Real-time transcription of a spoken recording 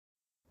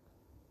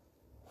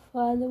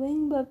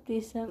Following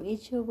baptism,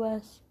 each of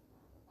us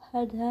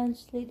had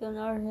hands laid on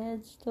our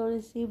heads to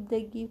receive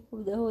the gift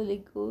of the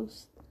Holy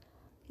Ghost.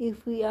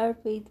 If we are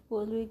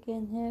faithful, we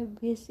can have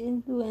His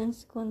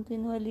influence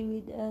continually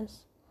with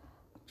us.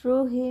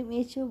 Through Him,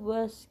 each of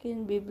us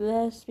can be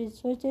blessed with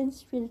certain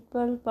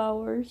spiritual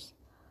powers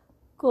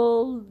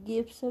called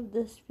gifts of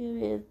the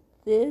Spirit.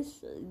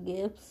 These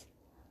gifts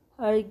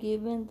are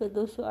given to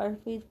those who are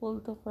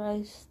faithful to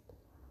Christ.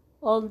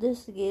 All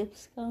these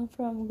gifts come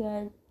from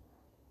God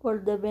for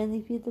the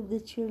benefit of the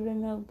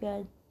children of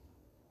God.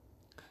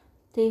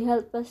 They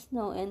help us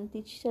know and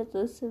teach the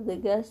truths of the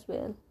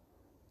gospel.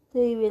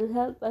 They will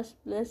help us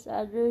bless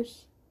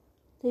others.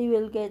 They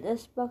will guide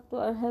us back to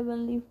our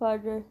Heavenly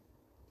Father.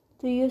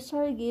 To use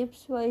our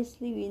gifts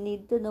wisely, we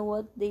need to know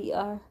what they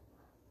are.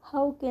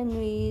 How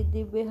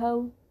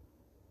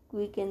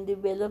we can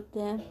develop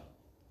them,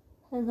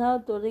 and how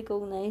to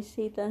recognize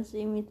Satan's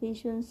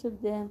imitations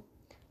of them.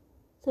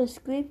 The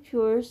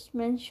scriptures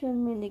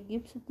mention many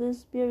gifts of the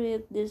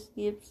Spirit. These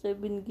gifts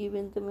have been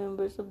given to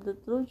members of the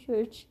true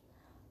church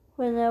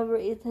whenever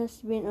it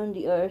has been on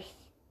the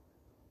earth.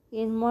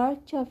 In Mark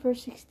chapter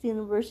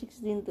 16, verse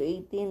 16 to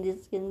 18,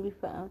 this can be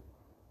found.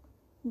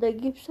 The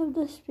gifts of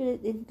the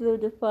Spirit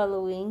include the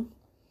following: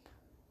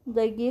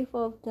 the gift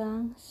of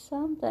tongues.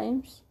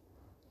 Sometimes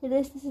it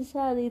is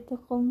necessary to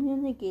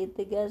communicate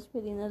the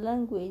gospel in a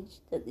language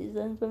that is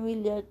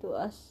unfamiliar to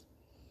us.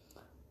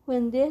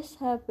 When this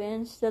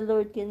happens, the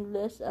Lord can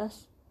bless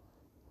us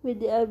with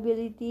the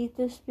ability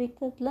to speak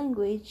that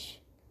language.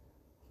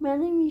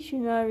 Many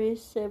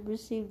missionaries have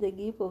received the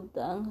gift of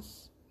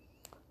tongues.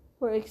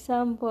 For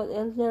example,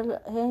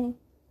 Elder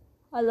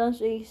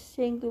Alonso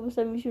Singh was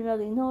a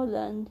missionary in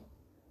Holland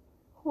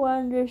who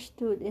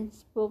understood and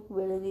spoke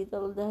very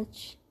little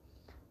Dutch,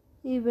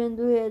 even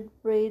though he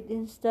had prayed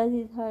and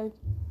studied hard.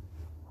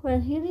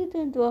 When he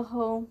returned to a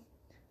home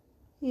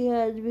he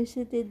had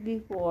visited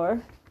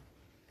before,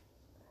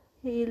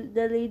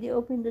 the lady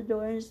opened the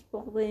door and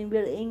spoke to him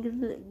very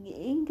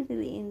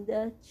angrily in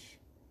Dutch.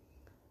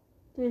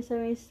 To his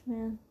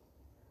amazement,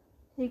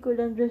 he could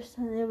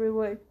understand every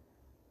word.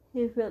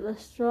 He felt a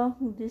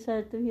strong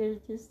desire to hear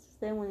this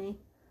testimony.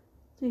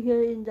 To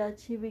hear in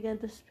Dutch, he began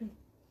to speak,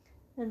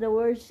 and the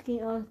words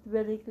came out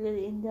very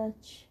clearly in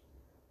Dutch.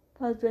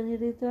 But when he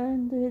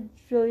returned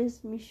to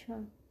his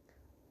mission,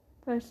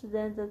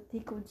 President that he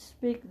could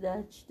speak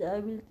Dutch, the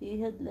ability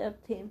had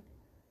left him.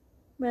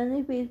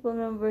 Many faithful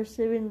members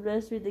have been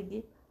blessed with the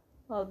gift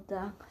of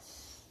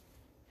tongues.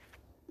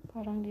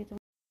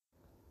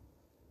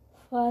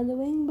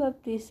 Following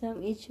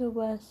baptism, each of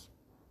us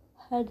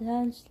had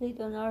hands laid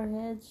on our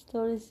heads to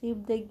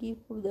receive the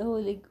gift of the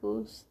Holy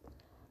Ghost.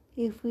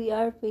 If we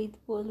are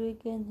faithful, we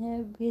can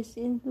have His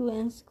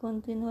influence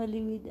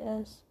continually with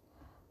us.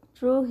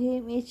 Through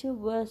Him, each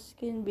of us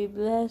can be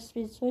blessed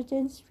with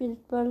certain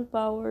spiritual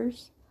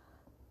powers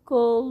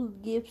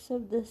called gifts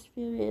of the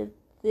Spirit.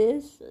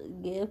 These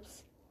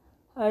gifts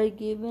are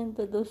given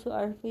to those who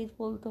are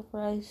faithful to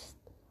Christ.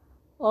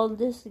 All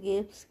these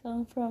gifts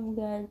come from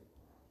God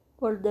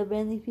for the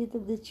benefit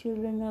of the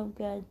children of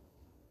God.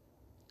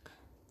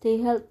 They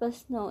help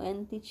us know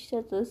and teach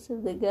the truths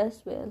of the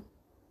gospel.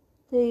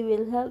 They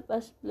will help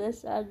us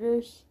bless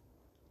others.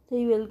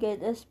 They will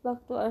guide us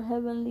back to our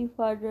Heavenly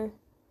Father.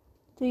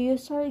 To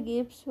use our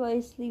gifts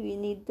wisely, we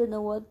need to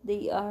know what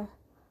they are.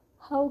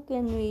 How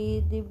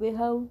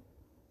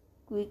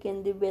we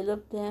can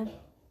develop them,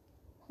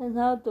 and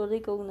how to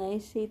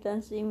recognize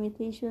Satan's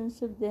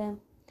imitations of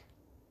them.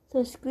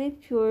 The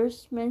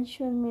scriptures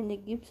mention many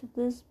gifts of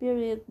the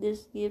Spirit.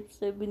 These gifts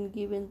have been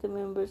given to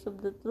members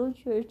of the true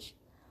church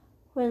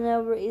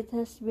whenever it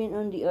has been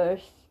on the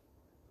earth.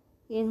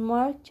 In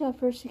Mark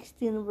chapter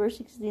 16, verse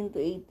 16 to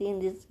 18,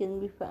 this can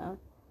be found.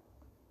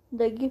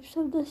 The gifts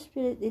of the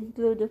Spirit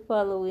include the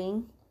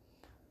following: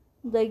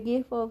 the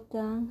gift of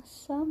tongues.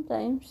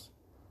 Sometimes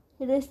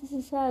it is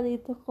necessary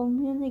to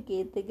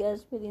communicate the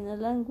gospel in a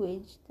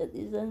language that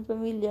is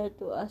unfamiliar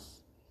to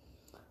us.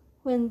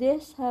 When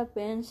this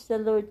happens, the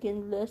Lord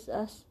can bless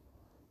us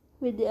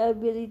with the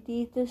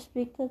ability to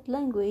speak that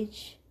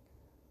language.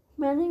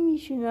 Many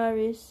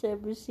missionaries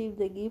have received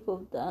the gift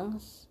of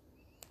tongues.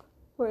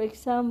 For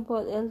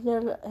example,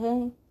 Elder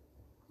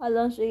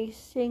Alonso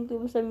Singh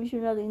was a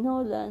missionary in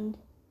Holland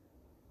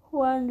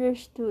who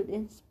understood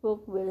and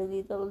spoke very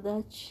little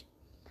Dutch,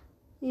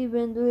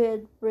 even though he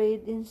had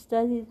prayed and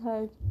studied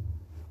hard.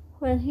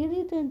 When he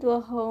returned to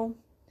a home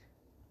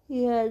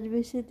he had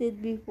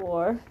visited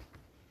before,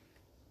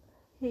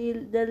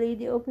 the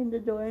lady opened the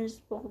door and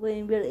spoke to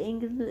him very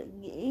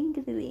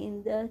angrily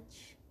in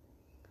Dutch.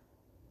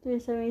 To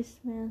his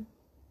amazement,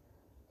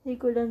 he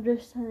could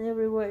understand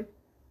every word.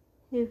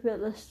 He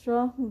felt a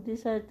strong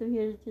desire to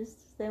hear this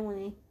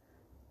testimony.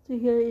 To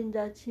hear in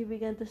Dutch, he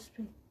began to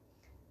speak,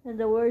 and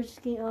the words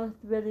came out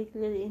very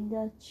clearly in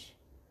Dutch.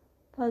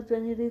 But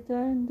when he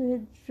returned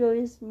to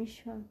his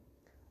mission,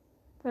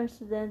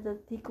 President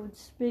that he could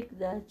speak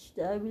Dutch,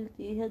 the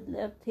ability had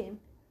left him.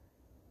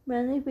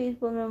 Many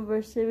faithful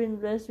members have been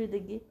blessed with the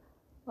gift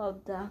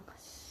of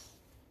tongues.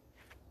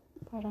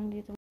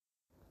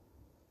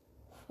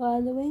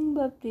 Following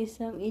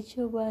baptism, each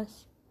of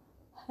us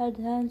had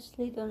hands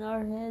laid on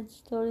our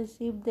heads to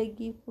receive the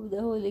gift of the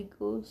Holy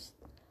Ghost.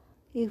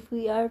 If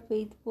we are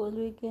faithful,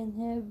 we can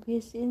have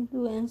His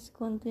influence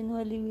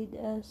continually with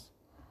us.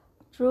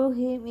 Through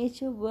Him,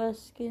 each of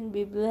us can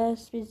be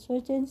blessed with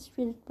certain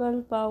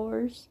spiritual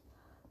powers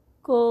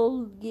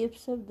called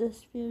gifts of the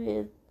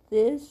Spirit.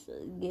 These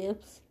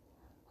gifts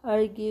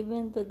are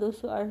given to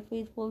those who are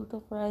faithful to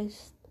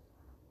Christ.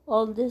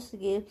 All these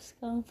gifts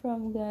come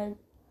from God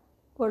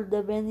for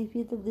the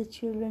benefit of the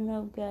children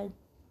of God.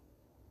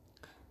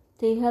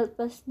 They help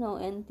us know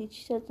and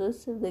teach the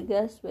truths of the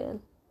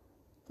gospel.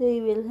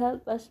 They will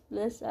help us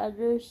bless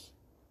others.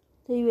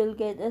 They will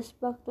guide us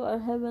back to our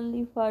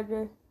Heavenly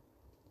Father.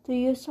 To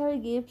use our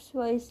gifts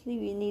wisely,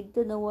 we need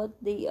to know what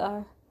they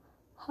are,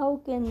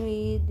 how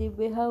we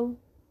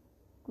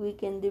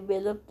can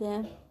develop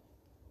them,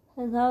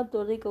 and how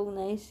to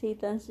recognize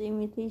Satan's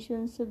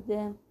imitations of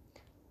them.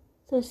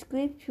 The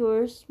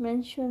scriptures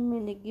mention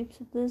many gifts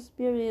of the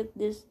Spirit.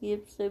 These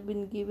gifts have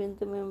been given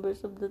to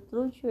members of the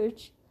true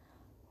church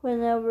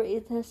whenever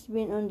it has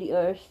been on the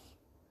earth.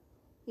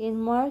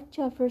 In Mark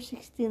chapter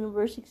 16,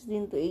 verse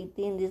 16 to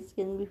 18, this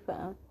can be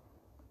found.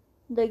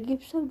 The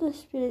gifts of the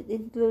Spirit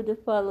include the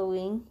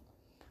following.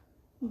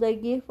 The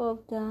gift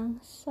of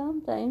tongues.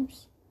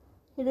 Sometimes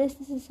it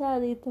is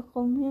necessary to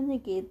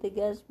communicate the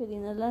gospel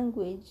in a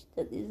language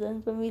that is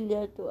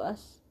unfamiliar to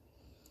us.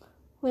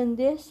 When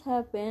this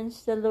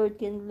happens, the Lord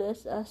can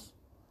bless us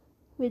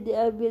with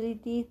the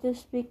ability to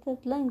speak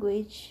that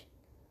language.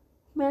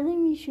 Many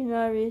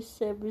missionaries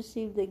have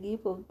received the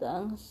gift of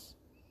tongues.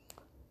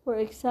 For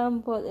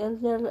example,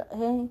 Elder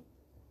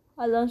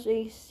Alonso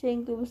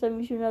Xenk was a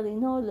missionary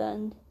in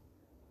Holland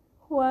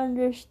who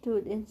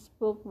understood and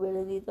spoke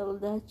very little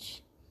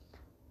Dutch,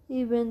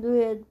 even though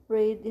he had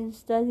prayed and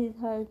studied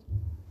hard.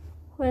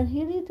 When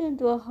he returned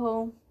to a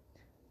home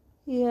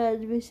he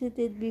had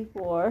visited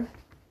before,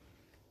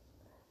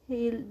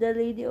 the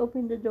lady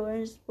opened the door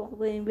and spoke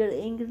to him very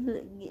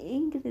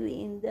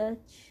angrily in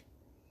Dutch.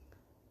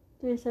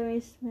 To his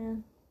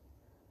amazement,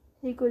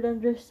 he could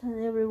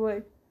understand every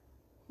word.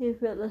 He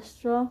felt a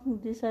strong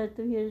desire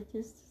to hear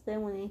this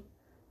testimony.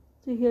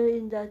 To hear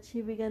in Dutch,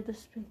 he began to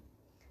speak,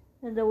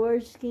 and the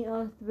words came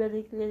out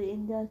very clearly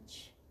in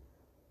Dutch.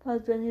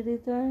 But when he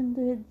returned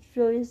to his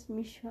joyous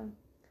mission,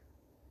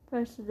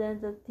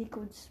 President that he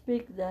could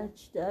speak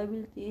Dutch, the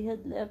ability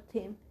had left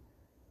him.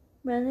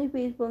 Many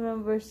faithful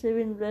members have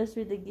been blessed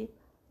with the gift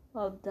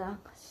of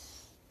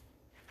tongues.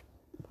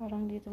 Parang dito